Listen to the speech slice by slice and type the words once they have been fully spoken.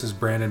This is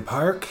Brandon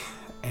Park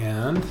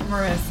and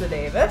Marissa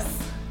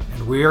Davis.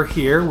 And we are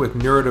here with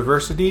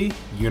Neurodiversity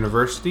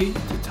University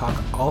to talk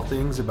all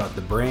things about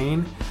the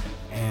brain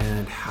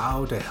and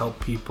how to help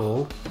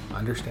people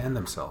understand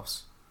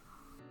themselves.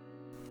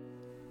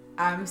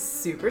 I'm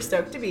super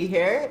stoked to be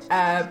here.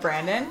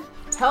 Brandon,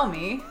 tell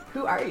me,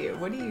 who are you?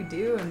 What do you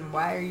do and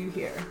why are you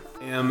here?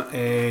 I am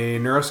a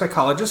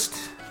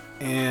neuropsychologist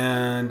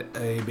and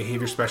a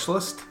behavior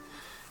specialist,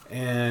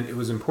 and it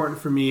was important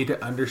for me to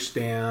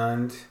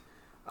understand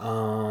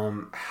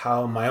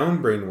how my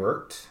own brain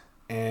worked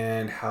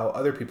and how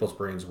other people's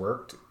brains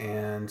worked.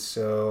 And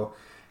so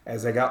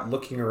as I got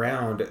looking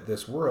around at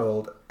this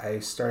world, I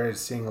started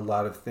seeing a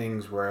lot of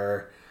things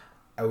where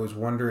I was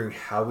wondering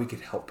how we could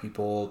help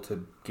people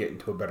to get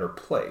into a better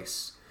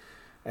place.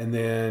 And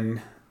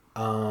then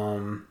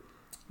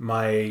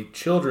my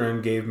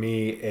children gave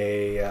me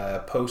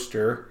a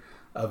poster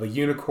of a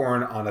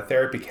unicorn on a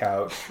therapy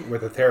couch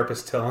with a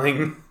therapist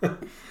telling the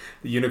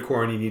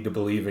unicorn, you need to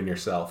believe in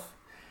yourself.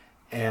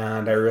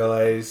 And I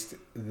realized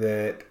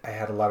that I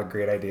had a lot of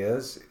great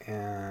ideas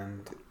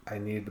and I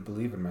needed to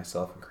believe in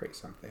myself and create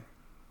something.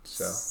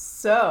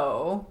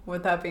 So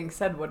with that being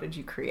said, what did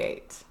you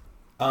create?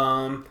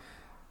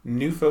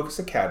 New Focus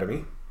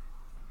Academy.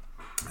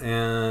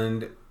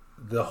 And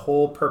the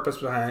whole purpose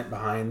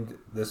behind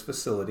this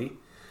facility,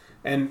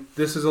 and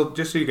this is,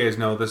 just so you guys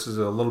know, this is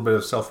a little bit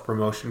of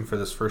self-promotion for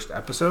this first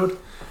episode.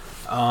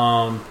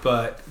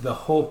 But the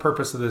whole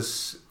purpose of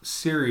this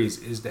series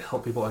is to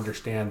help people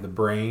understand the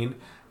brain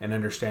and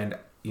understand,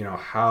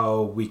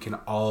 how we can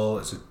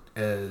all,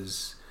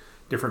 as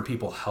different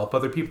people, help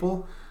other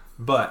people.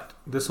 But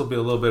this will be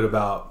a little bit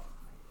about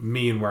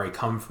me and where I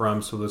come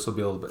from, so this will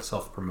be a little bit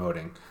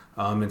self-promoting.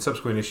 In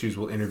subsequent issues,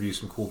 we'll interview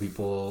some cool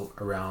people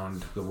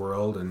around the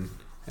world and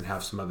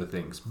have some other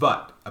things.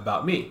 But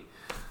about me,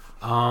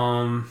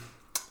 I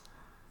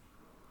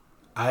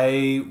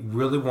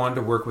really wanted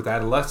to work with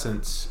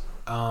adolescents,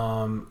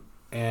 and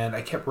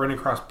I kept running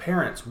across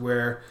parents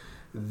where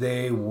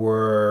they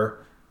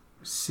were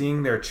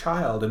seeing their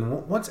child,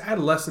 and once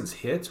adolescence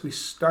hits, we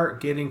start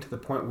getting to the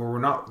point where we're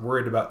not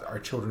worried about our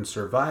children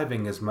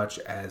surviving as much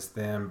as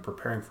them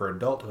preparing for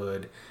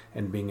adulthood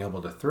and being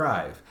able to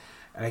thrive.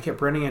 And I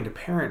kept running into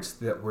parents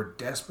that were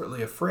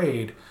desperately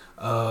afraid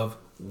of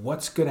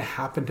what's going to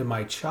happen to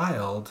my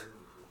child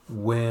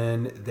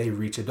when they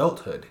reach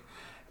adulthood.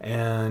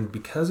 And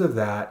because of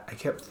that, I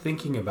kept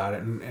thinking about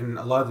it. And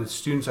a lot of the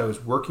students I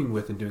was working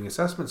with and doing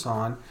assessments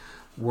on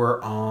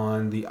were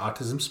on the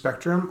autism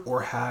spectrum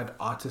or had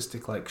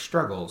autistic-like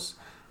struggles.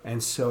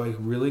 And so I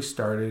really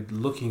started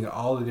looking at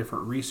all the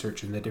different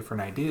research and the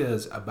different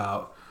ideas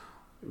about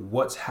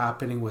what's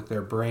happening with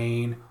their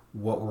brain,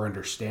 what we're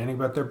understanding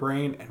about their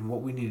brain, and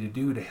what we need to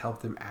do to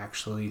help them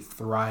actually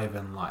thrive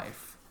in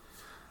life.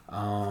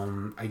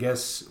 I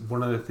guess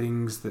one of the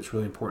things that's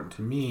really important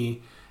to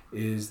me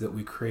is that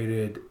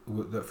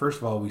first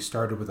of all, we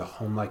started with a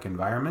home-like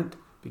environment,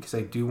 because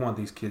I do want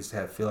these kids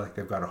to feel like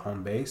they've got a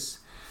home base,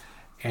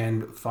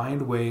 and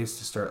find ways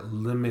to start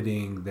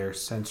limiting their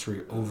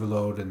sensory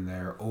overload and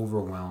their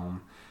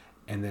overwhelm,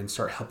 and then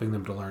start helping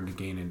them to learn to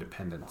gain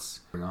independence.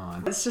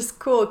 It's just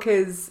cool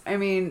because,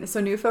 so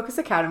New Focus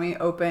Academy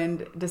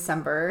opened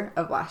December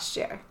of last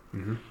year.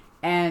 Mm-hmm.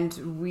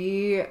 And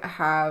we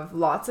have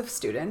lots of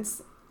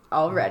students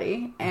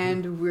already,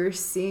 and we're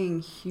seeing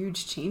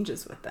huge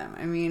changes with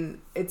them.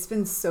 It's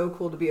been so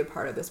cool to be a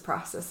part of this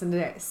process and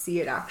to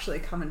see it actually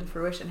come into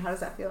fruition. How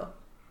does that feel?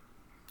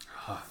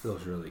 Oh, it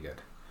feels really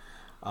good.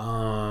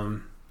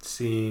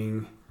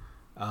 Seeing,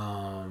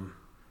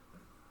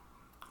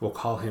 we'll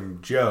call him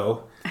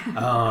Joe,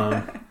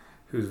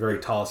 who's a very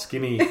tall,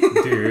 skinny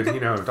dude,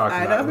 I'm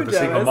talking about, with a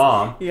single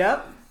mom.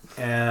 Yep.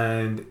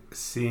 And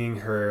seeing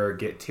her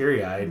get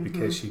teary-eyed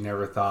because she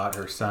never thought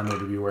her son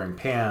would be wearing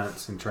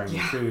pants and trying new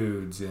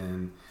foods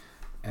and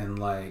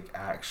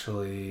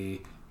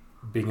actually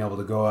being able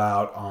to go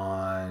out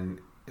on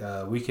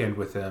a weekend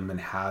with him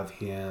and have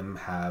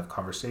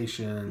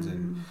conversations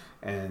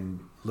and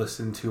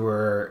listen to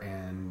her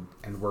and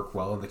work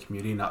well in the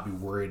community, not be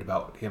worried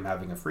about him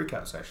having a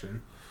freak-out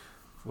session,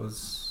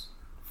 was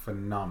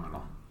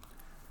phenomenal.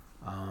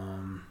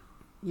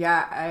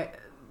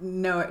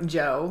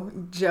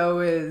 Joe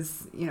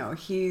is,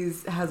 he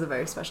has a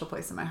very special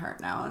place in my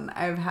heart now. And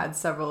I've had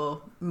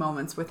several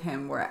moments with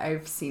him where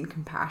I've seen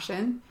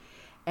compassion,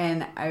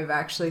 and I've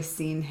actually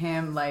seen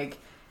him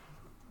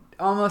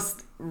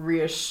almost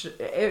just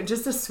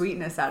a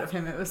sweetness out of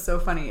him. It was so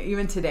funny.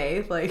 Even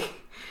today,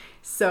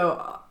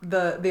 so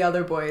the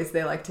other boys,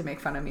 they like to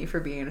make fun of me for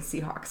being a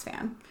Seahawks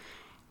fan.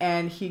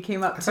 And he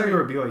came up I thought you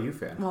were a BYU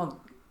fan.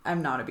 Well,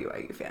 I'm not a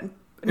BYU fan.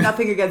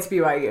 Nothing against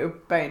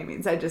BYU by any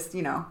means. I just,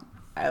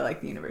 I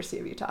like the University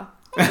of Utah.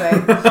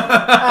 Anyway,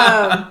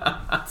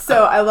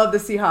 so I love the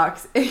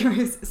Seahawks.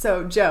 Anyways,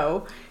 so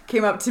Joe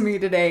came up to me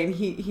today and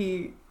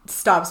he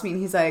stops me and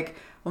he's like,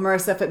 well,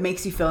 Marissa, if it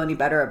makes you feel any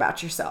better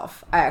about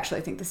yourself, I actually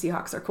think the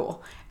Seahawks are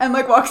cool. And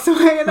walks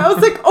away, and I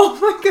was like, oh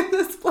my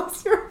goodness,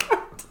 bless your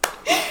heart.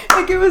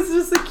 Like, it was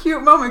just a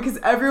cute moment because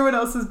everyone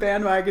else was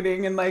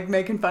bandwagoning and like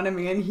making fun of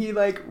me, and he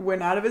like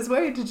went out of his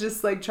way to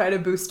just like try to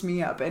boost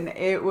me up, and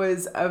it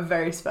was a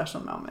very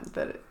special moment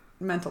that it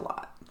meant a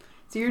lot.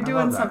 So you're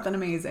doing something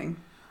amazing.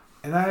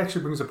 And that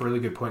actually brings up a really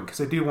good point, because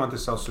I do want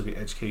this also to be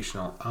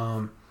educational.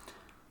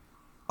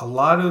 A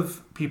lot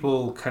of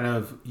people kind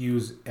of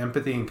use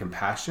empathy and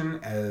compassion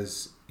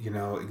as,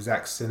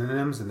 exact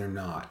synonyms, and they're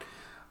not.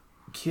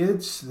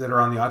 Kids that are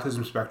on the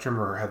autism spectrum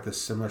or have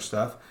this similar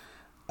stuff,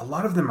 a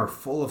lot of them are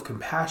full of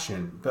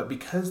compassion, but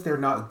because they're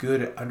not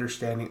good at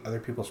understanding other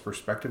people's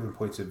perspective and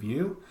points of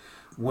view,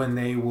 when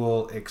they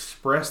will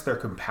express their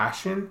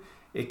compassion,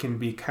 it can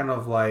be kind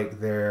of like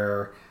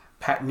they're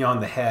patting you on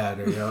the head,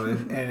 or,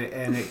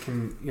 and it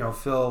can,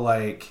 feel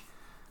like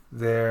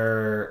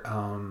they're,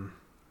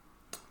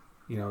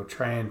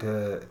 trying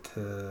to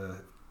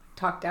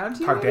talk down to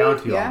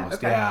you. Almost.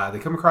 Okay. Yeah, they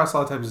come across a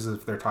lot of times as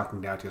if they're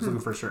talking down to you. I was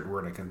looking for a certain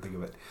word, I couldn't think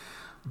of it.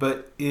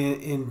 But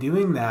in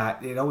doing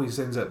that, it always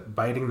ends up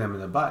biting them in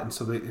the butt. And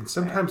so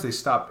sometimes they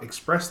stop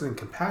expressing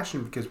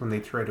compassion, because when they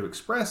try to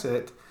express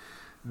it,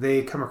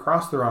 they come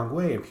across the wrong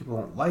way and people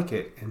don't like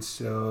it. And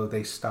so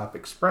they stop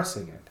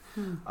expressing it.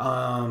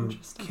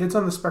 Kids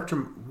on the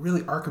spectrum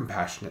really are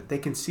compassionate. They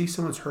can see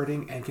someone's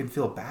hurting and can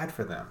feel bad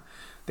for them.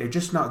 They're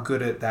just not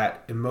good at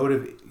that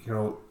emotive,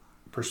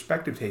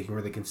 perspective taking,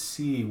 where they can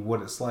see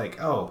what it's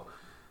like. Oh,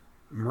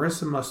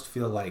 Marissa must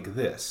feel like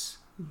this.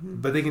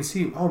 But they can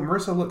see, oh,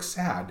 Marissa looks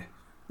sad.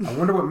 I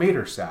wonder what made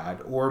her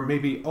sad. Or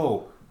maybe,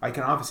 oh, I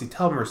can obviously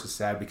tell Marissa's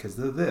sad because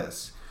of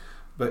this.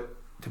 But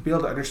to be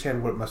able to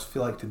understand what it must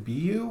feel like to be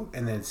you,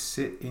 and then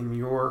sit in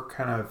your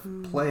kind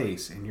of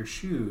place, in your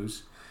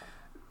shoes,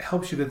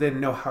 helps you to then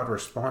know how to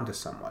respond to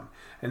someone.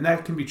 And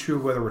that can be true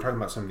whether we're talking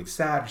about something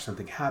sad or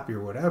something happy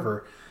or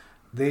whatever.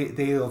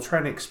 They'll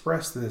try to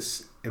express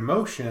this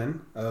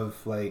emotion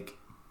of like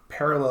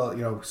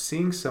parallel,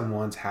 seeing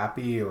someone's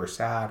happy or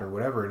sad or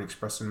whatever and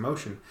express an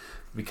emotion,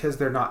 because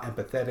they're not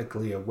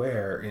empathetically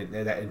aware in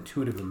that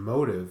intuitive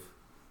emotive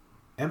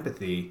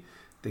empathy.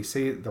 They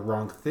say the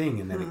wrong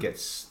thing, and then it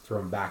gets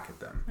thrown back at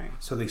them. Right.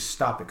 So they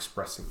stop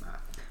expressing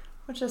that.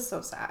 Which is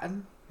so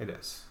sad. It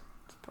is.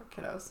 Poor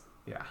kiddos.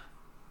 Yeah.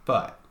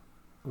 But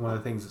one of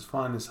the things that's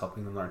fun is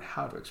helping them learn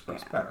how to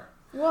express better.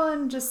 Well,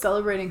 and just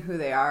celebrating who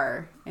they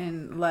are,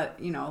 and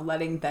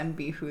letting them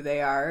be who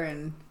they are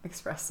and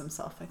express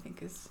themselves, I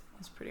think is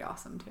pretty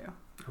awesome too.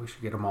 We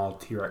should get them all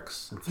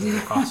T-Rex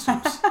inflatable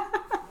costumes.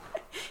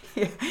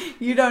 Yeah.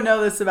 You don't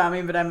know this about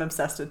me, but I'm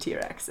obsessed with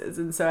T-Rexes,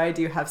 and so I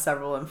do have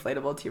several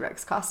inflatable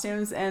T-Rex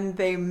costumes, and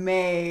they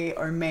may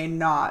or may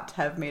not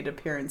have made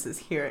appearances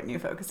here at New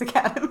Focus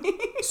Academy.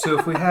 So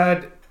if we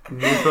had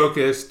New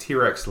Focus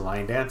T-Rex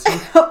line dancing,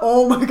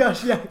 oh my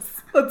gosh,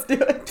 yes, let's do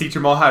it. Teach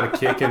them all how to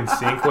kick in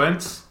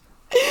sequence.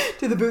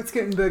 Do the boot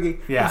scoot and boogie.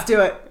 Yeah, let's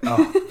do it.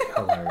 Oh,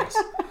 hilarious.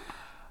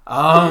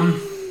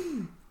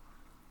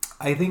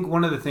 I think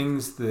one of the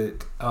things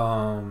that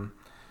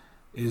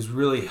is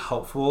really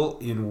helpful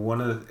in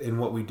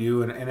what we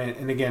do,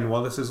 and again,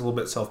 while this is a little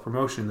bit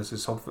self-promotion, this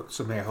is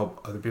something I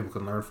hope other people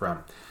can learn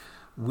from.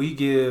 We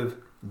give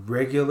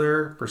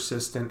regular,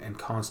 persistent, and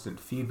constant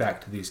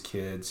feedback to these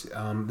kids.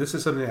 This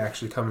is something that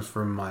actually comes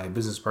from my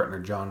business partner,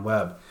 John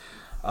Webb.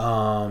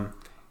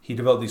 He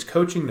developed these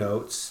coaching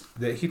notes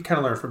that he'd kind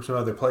of learned from some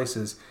other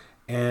places.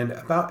 And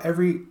about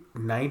every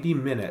 90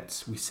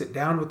 minutes, we sit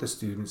down with the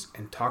students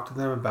and talk to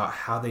them about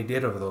how they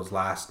did over those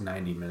last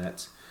 90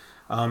 minutes.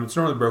 It's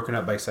normally broken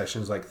up by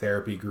sessions like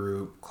therapy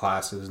group,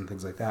 classes, and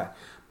things like that.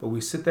 But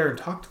we sit there and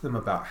talk to them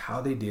about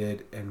how they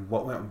did and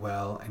what went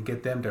well, and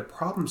get them to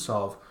problem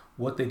solve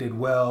what they did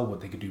well,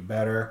 what they could do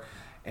better.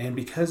 And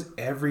because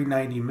every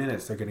 90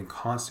 minutes they're getting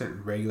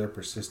constant, regular,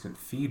 persistent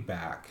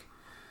feedback,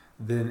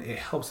 then it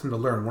helps them to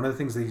learn. One of the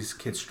things these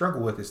kids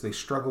struggle with is they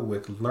struggle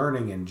with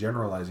learning and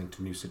generalizing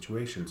to new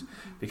situations,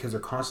 because they're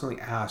constantly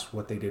asked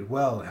what they did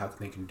well and how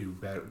they can do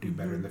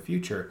better in the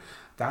future.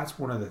 That's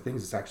one of the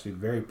things that's actually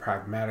very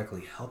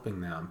pragmatically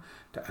helping them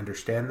to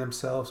understand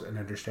themselves and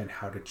understand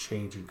how to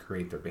change and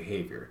create their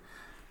behavior.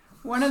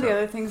 One of the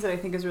other things that I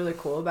think is really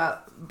cool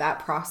about that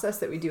process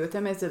that we do with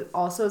them is it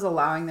also is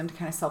allowing them to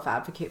kind of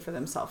self-advocate for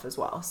themselves as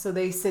well. So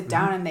they sit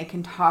down and they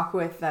can talk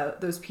with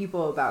those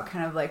people about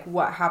kind of like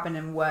what happened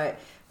and what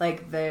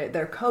like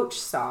their coach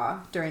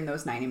saw during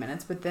those 90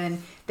 minutes. But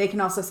then they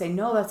can also say,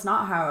 no, that's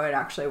not how it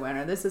actually went,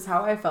 or this is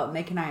how I felt. And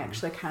they can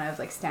actually kind of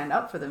like stand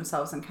up for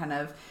themselves and kind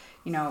of,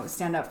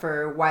 stand up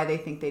for why they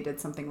think they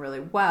did something really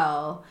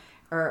well.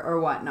 Or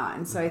whatnot.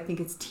 And so I think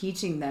it's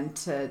teaching them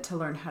to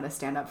learn how to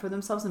stand up for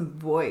themselves and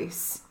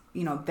voice,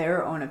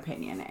 their own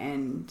opinion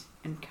and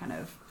kind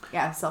of,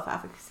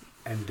 self-advocacy.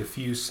 And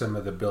diffuse some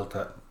of the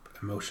built-up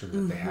emotion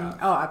that they have.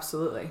 Oh,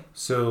 absolutely.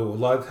 So a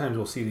lot of times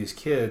we'll see these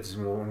kids,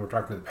 and when we're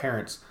talking to the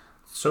parents,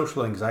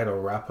 social anxiety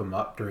will wrap them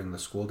up during the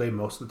school day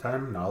most of the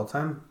time, not all the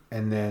time.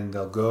 And then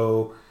they'll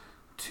go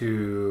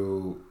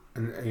to,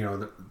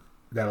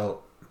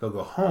 they'll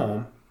go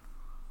home,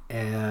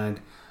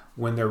 and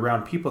when they're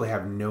around people they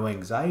have no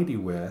anxiety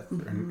with,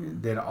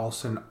 and then all of a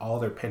sudden all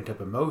their pent-up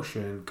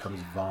emotion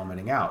comes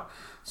vomiting out.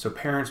 So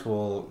parents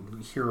will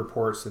hear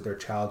reports that their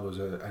child was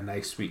a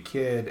nice, sweet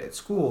kid at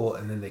school,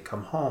 and then they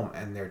come home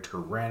and they're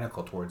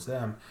tyrannical towards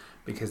them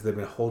because they've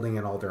been holding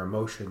in all their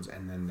emotions,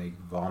 and then they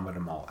vomit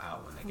them all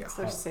out when they get home. It's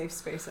their safe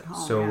space at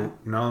home. So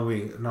not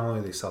only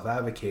are they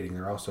self-advocating,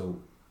 they're also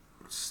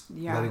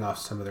letting off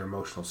some of their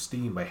emotional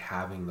steam by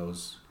having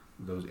those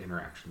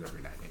interactions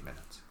every 90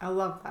 minutes. I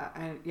love that.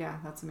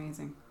 That's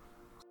amazing.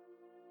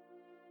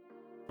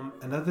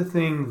 Another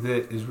thing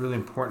that is really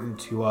important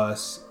to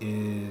us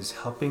is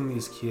helping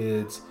these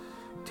kids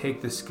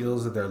take the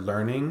skills that they're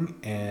learning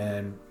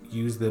and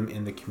use them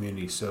in the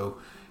community. So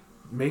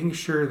making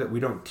sure that we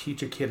don't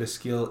teach a kid a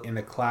skill in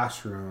a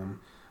classroom,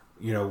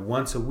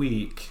 once a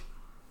week,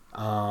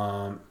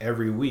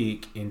 every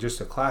week in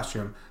just a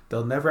classroom.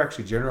 They'll never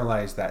actually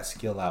generalize that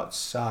skill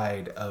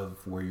outside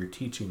of where you're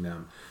teaching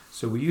them.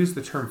 So we use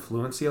the term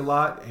fluency a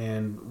lot,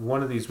 and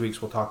one of these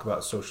weeks we'll talk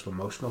about social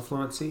emotional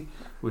fluency,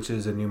 which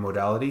is a new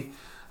modality.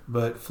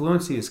 But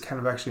fluency is kind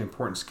of actually an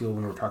important skill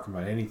when we're talking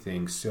about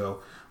anything.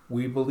 So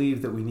we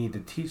believe that we need to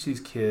teach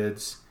these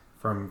kids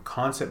from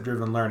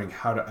concept-driven learning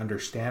how to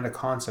understand a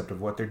concept of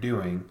what they're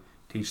doing,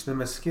 teach them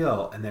a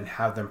skill, and then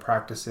have them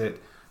practice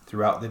it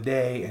throughout the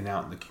day and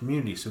out in the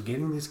community. So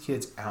getting these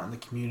kids out in the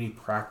community,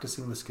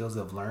 practicing the skills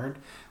they've learned,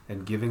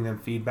 and giving them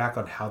feedback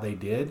on how they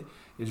did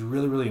is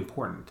really, really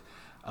important.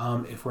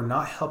 If we're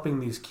not helping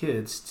these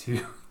kids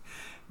to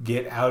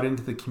get out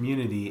into the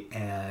community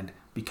and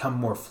become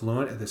more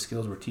fluent at the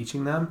skills we're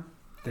teaching them,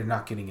 they're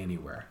not getting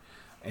anywhere.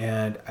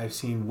 And I've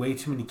seen way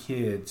too many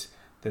kids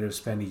that have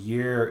spent a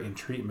year in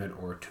treatment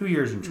or 2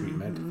 years in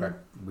treatment. In fact,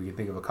 we can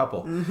think of a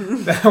couple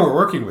that we're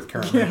working with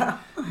currently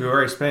who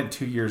already spent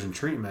 2 years in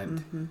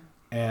treatment,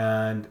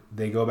 and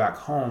they go back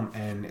home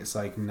and it's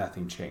like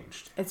nothing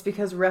changed. It's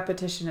because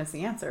repetition is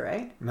the answer,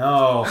 right?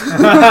 No.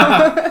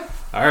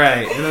 All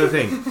right, another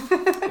thing.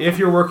 If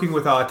you're working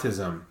with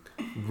autism,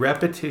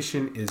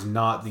 repetition is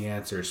not the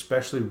answer,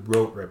 especially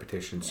rote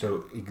repetition.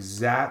 So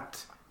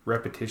exact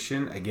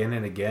repetition again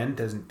and again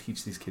doesn't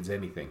teach these kids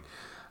anything.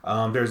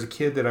 There's a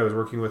kid that I was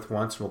working with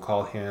once, we'll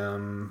call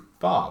him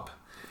Bob.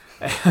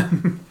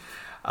 And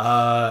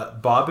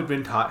Bob had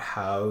been taught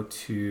how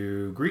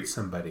to greet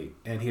somebody,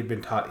 and he had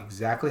been taught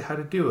exactly how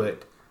to do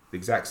it the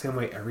exact same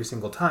way every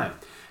single time.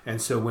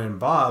 And so when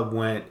Bob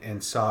went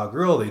and saw a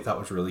girl that he thought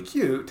was really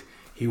cute,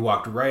 he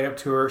walked right up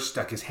to her,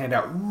 stuck his hand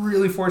out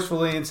really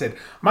forcefully, and said,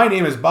 "My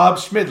name is Bob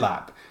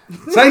Schmidlap.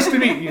 It's nice to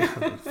meet you."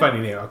 Funny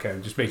name. Okay,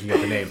 I'm just making up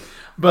a name.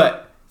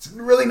 But it's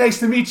really nice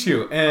to meet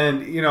you.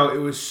 And, it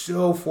was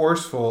so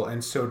forceful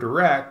and so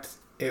direct.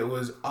 It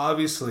was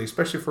obviously,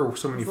 especially for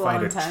someone you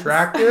find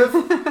attractive,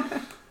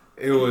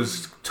 it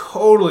was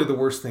totally the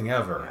worst thing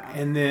ever.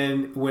 Yeah. And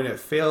then when it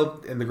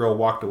failed and the girl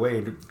walked away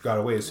and got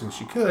away as soon as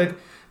she could,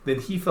 then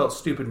he felt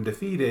stupid and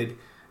defeated.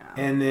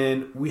 And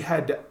then we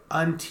had to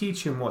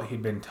unteach him what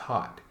he'd been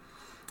taught.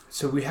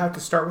 So we have to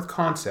start with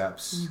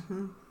concepts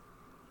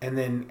and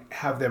then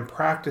have them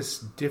practice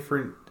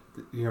different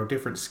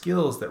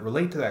skills that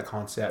relate to that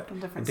concept in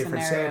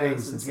different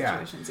settings and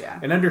situations.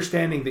 And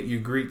understanding that you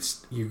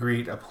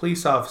greet a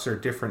police officer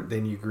different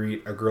than you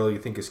greet a girl you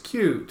think is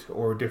cute,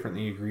 or different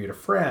than you greet a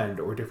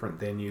friend, or different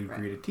than you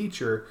greet a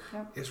teacher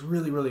is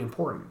really, really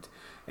important.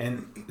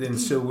 And then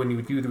so when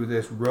you do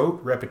this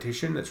rote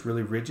repetition that's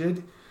really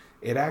rigid,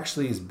 it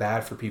actually is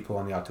bad for people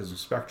on the autism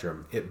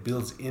spectrum. It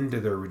builds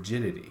into their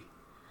rigidity.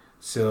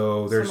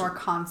 So there's more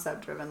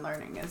concept-driven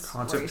learning is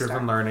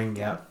concept-driven learning.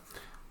 Yeah.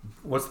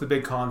 What's the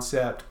big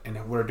concept, and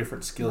what are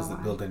different skills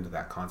that build into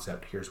that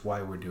concept? Here's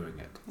why we're doing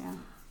it. Yeah.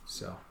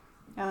 So.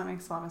 Yeah, that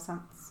makes a lot of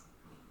sense.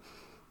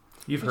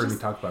 You've heard me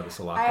talk about this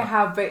a lot. I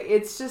have, but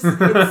it's such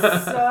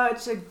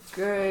a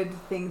good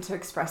thing to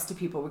express to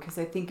people, because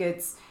I think a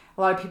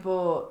lot of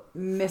people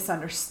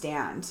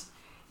misunderstand.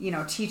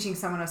 Teaching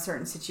someone a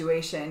certain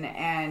situation,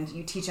 and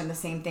you teach them the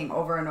same thing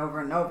over and over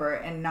and over,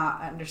 and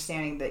not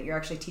understanding that you're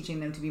actually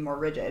teaching them to be more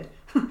rigid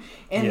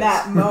in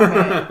that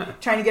moment,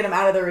 trying to get them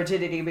out of their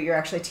rigidity, but you're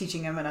actually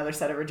teaching them another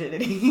set of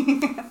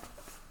rigidity.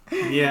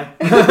 Yeah,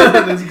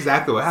 that's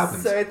exactly what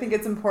happens. So I think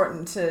it's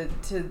important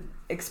to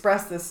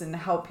express this and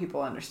help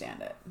people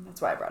understand it.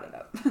 That's why I brought it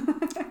up.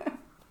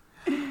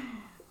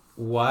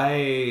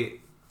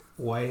 Why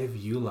have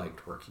you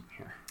liked working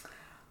here?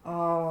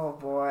 Oh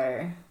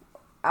boy.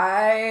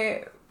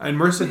 And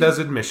Marissa does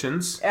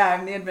admissions. Yeah,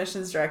 I'm the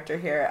admissions director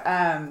here.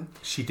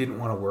 She didn't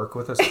want to work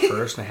with us at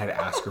first, and I had to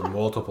ask her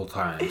multiple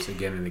times,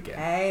 again and again.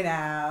 I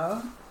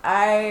know.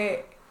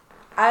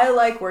 I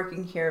like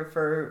working here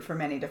for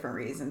many different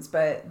reasons,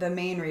 but the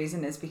main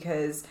reason is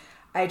because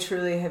I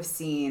truly have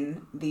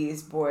seen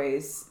these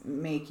boys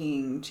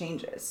making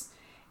changes.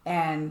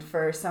 And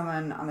for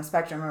someone on the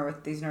spectrum or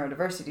with these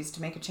neurodiversities,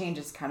 to make a change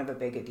is kind of a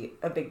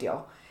big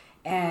deal.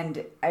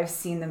 And I've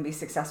seen them be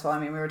successful. I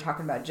mean, we were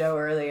talking about Joe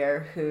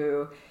earlier,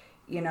 who,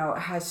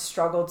 has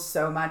struggled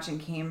so much and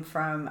came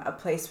from a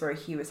place where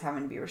he was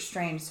having to be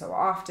restrained so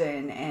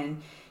often.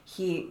 And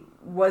he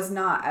was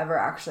not ever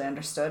actually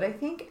understood, I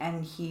think.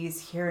 And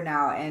he's here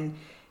now. And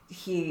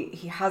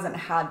he hasn't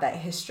had that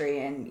history,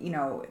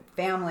 and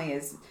family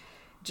is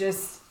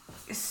just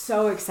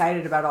so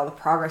excited about all the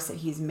progress that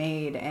he's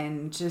made,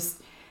 and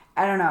just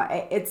I don't know,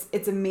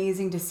 it's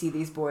amazing to see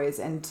these boys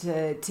and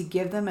to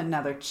give them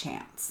another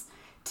chance,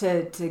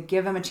 to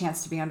give them a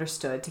chance to be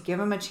understood, to give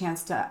them a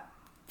chance to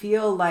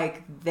feel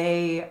like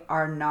they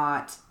are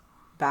not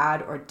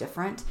bad or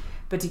different,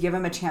 but to give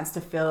them a chance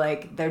to feel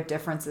like their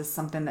difference is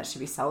something that should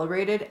be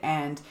celebrated,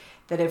 and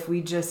that if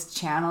we just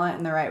channel it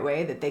in the right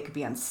way, that they could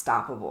be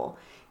unstoppable.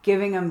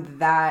 Giving them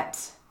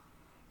that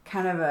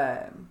kind of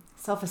a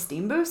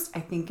self-esteem boost, I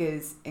think,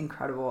 is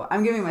incredible.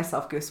 I'm giving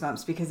myself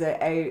goosebumps because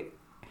I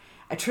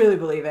truly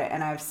believe it,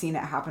 and I've seen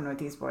it happen with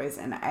these boys,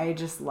 and I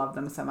just love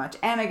them so much.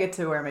 And I get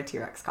to wear my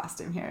T-Rex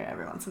costume here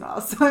every once in a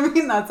while, so I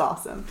mean, that's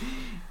awesome.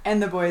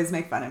 And the boys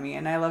make fun of me,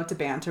 and I love to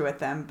banter with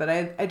them, but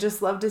I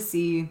just love to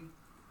see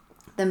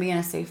them be in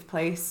a safe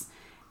place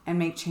and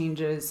make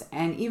changes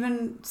and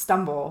even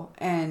stumble.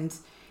 And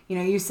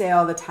you say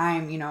all the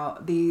time,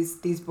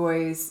 these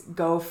boys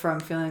go from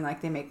feeling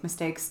like they make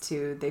mistakes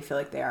to they feel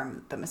like they are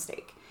the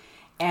mistake,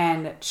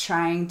 and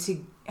trying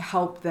to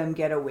help them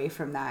get away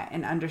from that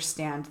and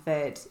understand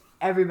that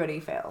everybody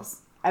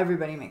fails,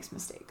 everybody makes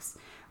mistakes.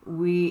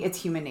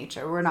 It's human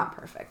nature. We're not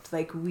perfect.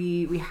 Like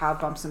we have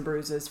bumps and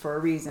bruises for a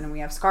reason, and we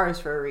have scars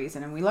for a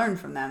reason, and we learn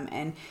from them.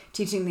 And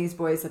teaching these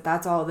boys that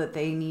that's all that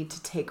they need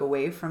to take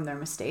away from their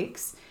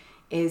mistakes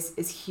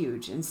is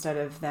huge, instead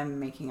of them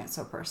making it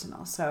so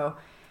personal. So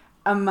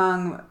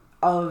among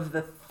all of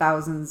the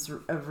thousands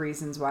of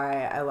reasons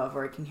why I love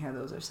working here,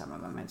 those are some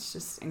of them. It's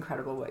just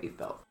incredible what you've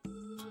built.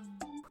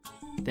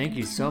 Thank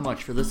you so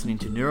much for listening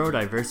to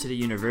Neurodiversity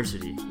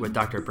University with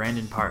Dr.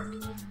 Brandon Park.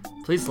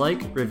 Please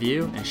like,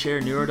 review, and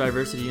share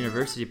Neurodiversity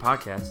University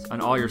podcast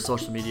on all your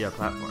social media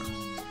platforms.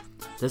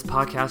 This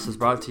podcast was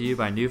brought to you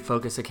by New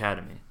Focus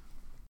Academy.